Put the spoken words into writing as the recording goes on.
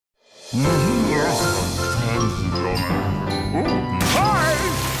Hi!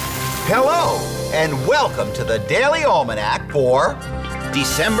 Hello, and welcome to the Daily Almanac for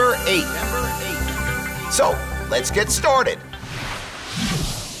December 8th. So, let's get started.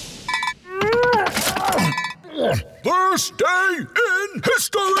 First day in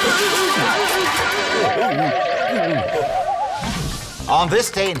history! On this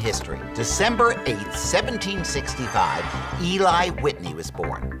day in history, December 8th, 1765, Eli Whitney was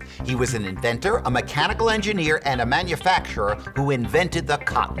born. He was an inventor, a mechanical engineer, and a manufacturer who invented the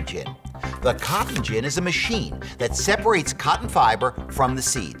cotton gin. The cotton gin is a machine that separates cotton fiber from the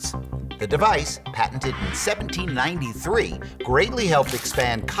seeds. The device, patented in 1793, greatly helped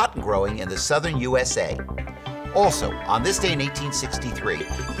expand cotton growing in the southern USA. Also, on this day in 1863,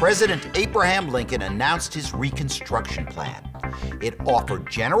 President Abraham Lincoln announced his Reconstruction plan. It offered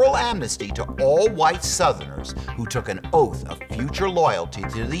general amnesty to all white Southerners who took an oath of future loyalty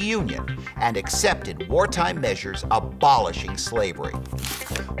to the Union and accepted wartime measures abolishing slavery.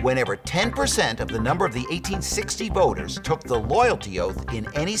 Whenever 10% of the number of the 1860 voters took the loyalty oath in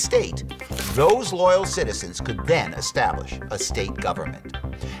any state, those loyal citizens could then establish a state government.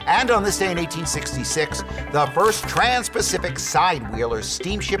 And on this day in 1866, the first transpacific side-wheeler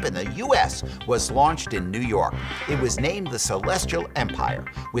steamship in the U.S. was launched in New York. It was named the Celestial Empire,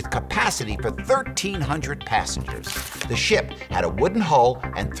 with capacity for 1,300 passengers. The ship had a wooden hull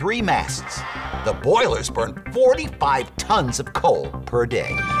and 3 masts. The boilers burned 45 tons of coal per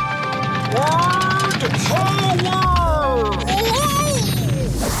day.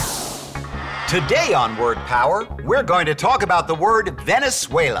 Today on Word Power, we're going to talk about the word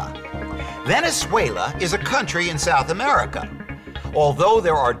Venezuela. Venezuela is a country in South America. Although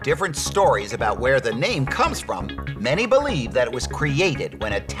there are different stories about where the name comes from, many believe that it was created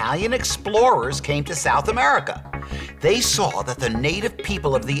when Italian explorers came to South America. They saw that the native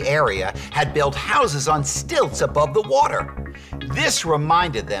people of the area had built houses on stilts above the water. This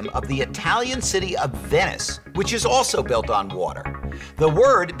reminded them of the Italian city of Venice, which is also built on water. The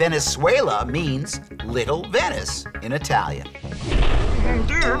word Venezuela means Little Venice in Italian.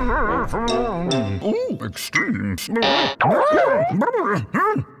 Extremes.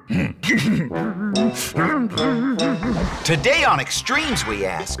 Today on Extremes, we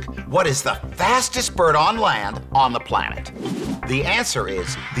ask, what is the fastest bird on land on the planet? The answer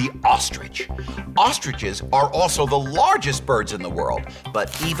is the ostrich. Ostriches are also the largest birds in the world,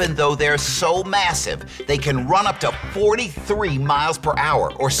 but even though they're so massive, they can run up to 43 miles per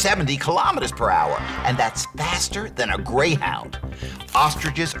hour or 70 kilometers per hour, and that's faster than a greyhound.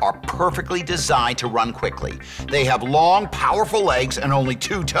 Ostriches are perfectly designed to run quickly. They have long, powerful legs and only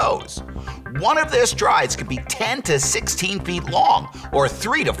 2 toes. One of their strides can be 10 to 16 feet long, or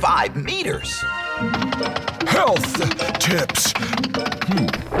 3 to 5 meters. Health tips.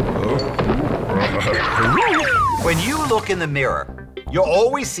 When you look in the mirror, you'll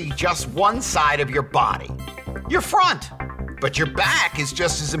always see just one side of your body, your front. But your back is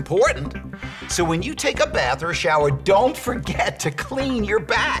just as important. So when you take a bath or a shower, don't forget to clean your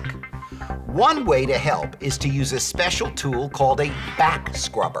back. One way to help is to use a special tool called a back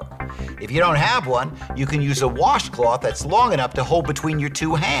scrubber. If you don't have one, you can use a washcloth that's long enough to hold between your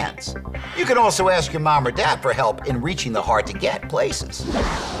 2 hands. You can also ask your mom or dad for help in reaching the hard-to-get places.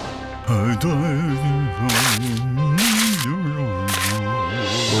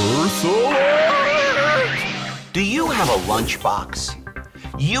 Do you have a lunchbox?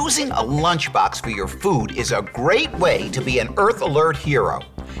 Using a lunchbox for your food is a great way to be an Earth Alert hero.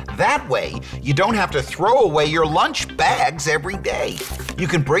 That way, you don't have to throw away your lunch bags every day. You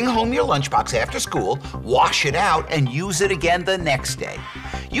can bring home your lunchbox after school, wash it out, and use it again the next day.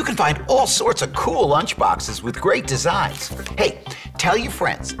 You can find all sorts of cool lunchboxes with great designs. Hey, tell your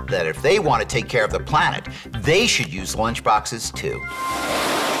friends that if they want to take care of the planet, they should use lunchboxes too.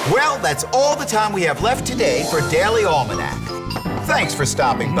 Well, that's all the time we have left today for Daily Almanac. Thanks for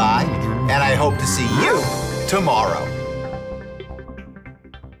stopping by, and I hope to see you tomorrow.